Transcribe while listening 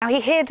he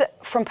hid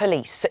from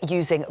police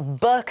using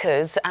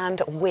burqas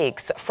and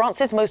wigs.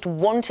 France's most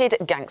wanted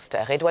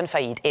gangster, Redouane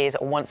Faïd, is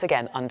once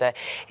again under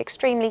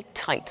extremely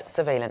tight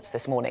surveillance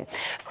this morning.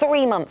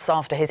 3 months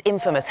after his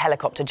infamous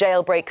helicopter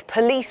jailbreak,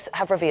 police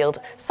have revealed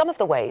some of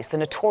the ways the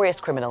notorious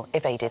criminal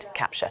evaded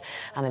capture.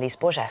 Annalise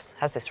Borges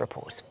has this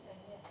report.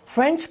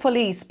 French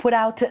police put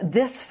out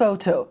this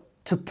photo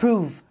to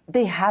prove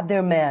they had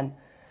their man.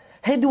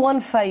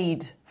 Redouane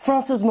Faïd,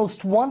 France's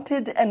most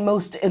wanted and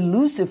most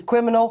elusive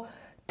criminal,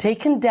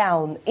 taken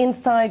down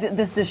inside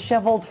this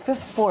disheveled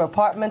fifth-floor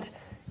apartment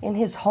in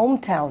his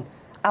hometown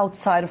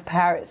outside of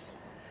Paris.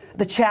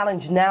 The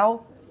challenge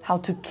now, how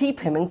to keep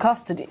him in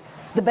custody.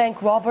 The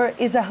bank robber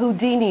is a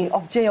Houdini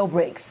of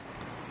jailbreaks.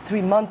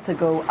 3 months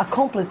ago,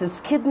 accomplices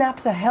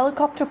kidnapped a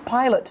helicopter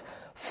pilot,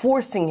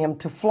 forcing him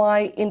to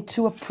fly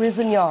into a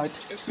prison yard.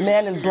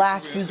 Men in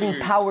black using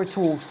power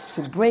tools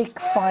to break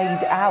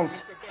Faïd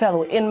out.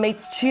 Fellow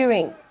inmates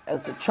cheering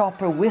as the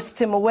chopper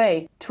whisked him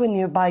away to a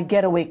nearby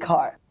getaway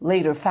car,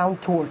 later found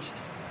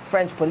torched.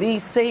 French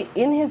police say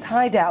in his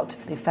hideout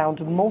they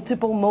found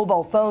multiple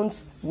mobile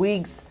phones,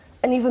 wigs,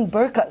 and even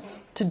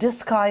burqas to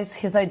disguise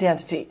his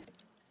identity.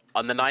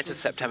 On the night of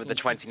September the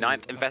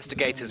 29th,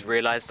 investigators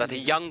realized that a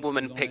young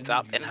woman picked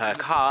up in her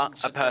car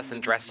a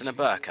person dressed in a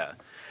burqa,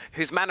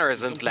 whose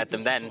mannerisms led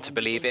them then to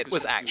believe it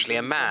was actually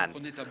a man.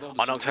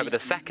 On October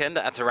the 2nd,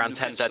 at around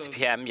 10:30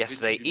 p.m.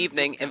 yesterday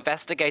evening,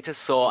 investigators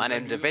saw an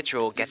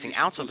individual getting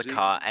out of the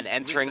car and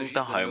entering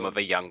the home of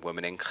a young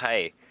woman in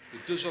Creil.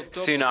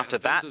 Soon after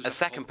that, a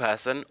second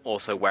person,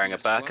 also wearing a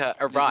burqa,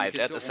 arrived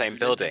at the same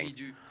building.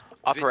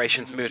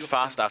 Operations moved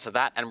fast after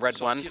that, and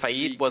Redouane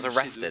Faïd was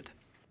arrested.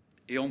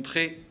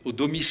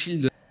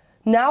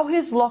 Now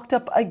he's locked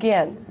up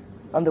again,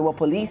 under what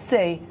police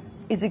say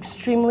is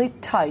extremely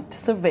tight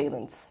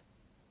surveillance.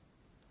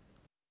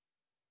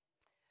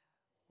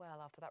 Well,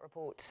 after that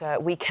report,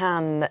 we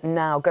can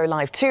now go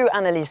live to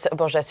Annalise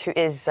Borges, who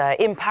is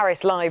in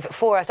Paris live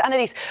for us.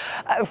 Annalise,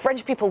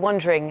 French people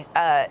wondering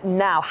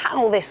now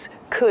how this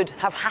could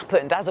have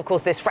happened, as of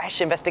course this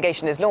fresh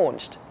investigation is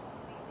launched.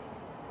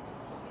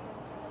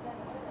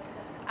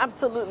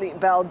 Absolutely,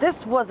 Belle.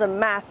 This was a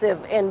massive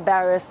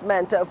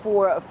embarrassment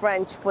for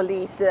French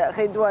police,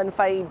 Redouane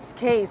Faïd's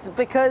case,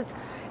 because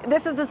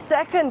this is the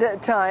second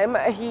time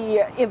he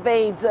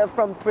evades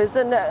from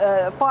prison.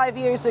 5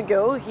 years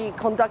ago, he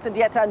conducted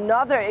yet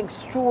another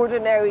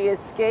extraordinary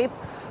escape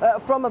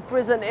from a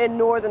prison in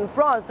northern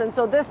France. And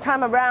so this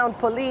time around,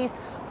 police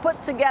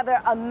put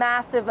together a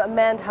massive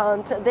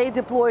manhunt. They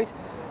deployed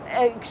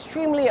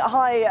extremely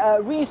high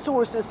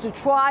resources to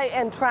try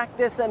and track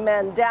this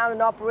man down, an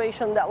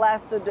operation that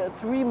lasted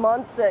 3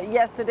 months.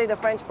 Yesterday, the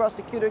French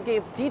prosecutor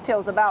gave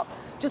details about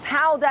just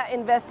how that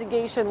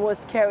investigation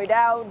was carried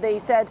out. They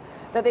said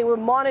that they were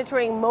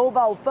monitoring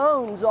mobile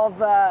phones of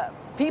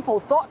people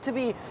thought to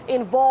be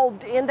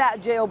involved in that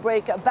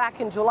jailbreak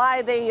back in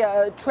July. They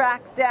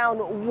tracked down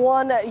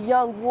one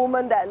young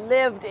woman that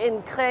lived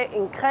in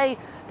Creil,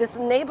 this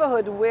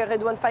neighborhood where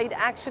Redouane Faïd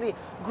actually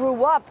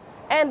grew up,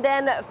 and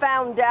then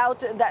found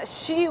out that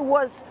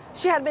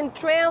she had been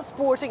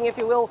transporting, if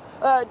you will,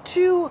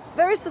 two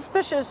very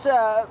suspicious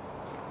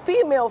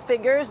female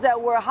figures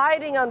that were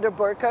hiding under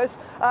burqas.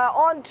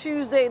 On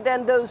Tuesday,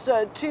 then those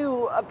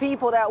two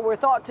people that were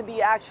thought to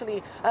be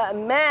actually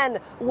men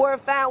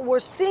were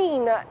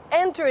seen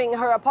entering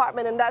her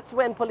apartment, and that's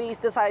when police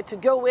decided to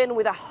go in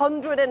with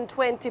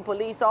 120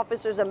 police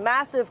officers, a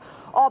massive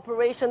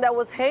operation that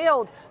was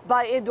hailed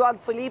by Edouard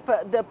Philippe,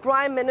 the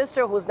Prime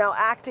Minister, who's now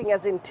acting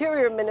as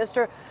Interior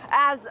Minister,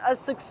 as a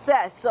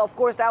success. So, of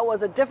course, that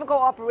was a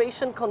difficult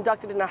operation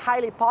conducted in a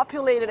highly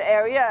populated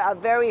area, a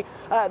very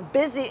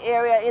busy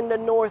area in the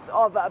north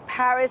of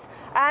Paris,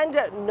 and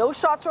no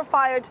shots were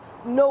fired,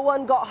 no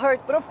one got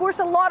hurt. But of course,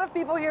 a lot of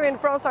people here in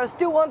France are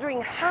still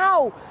wondering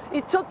how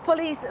it took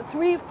police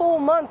 3 full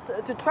months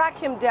to track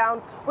him down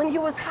when he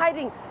was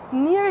hiding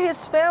near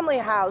his family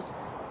house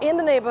in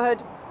the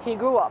neighborhood he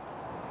grew up.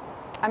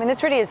 I mean,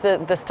 this really is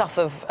the stuff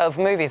of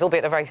movies,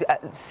 albeit a very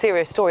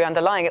serious story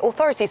underlying it.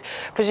 Authorities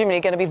presumably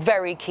are going to be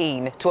very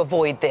keen to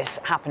avoid this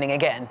happening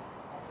again.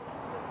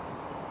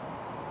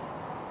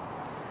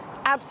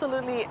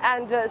 Absolutely,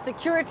 and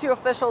security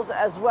officials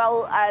as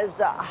well as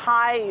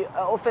high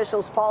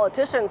officials,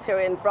 politicians here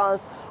in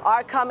France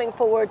are coming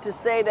forward to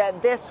say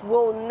that this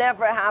will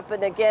never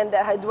happen again,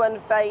 that Redouane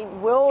Faïd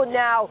will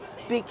now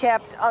be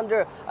kept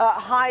under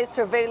high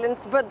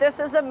surveillance. But this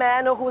is a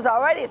man who's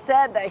already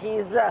said that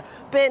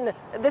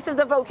this is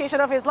the vocation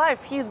of his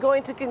life. He's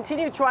going to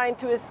continue trying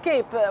to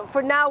escape.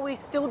 For now, we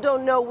still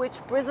don't know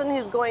which prison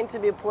he's going to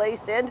be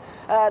placed in.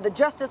 The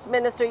Justice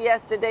Minister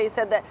yesterday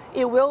said that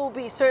it will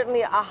be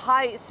certainly a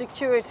high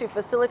security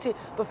facility,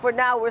 but for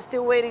now we're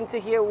still waiting to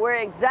hear where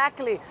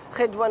exactly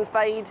Redouane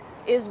Faïd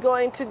is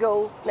going to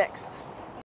go next.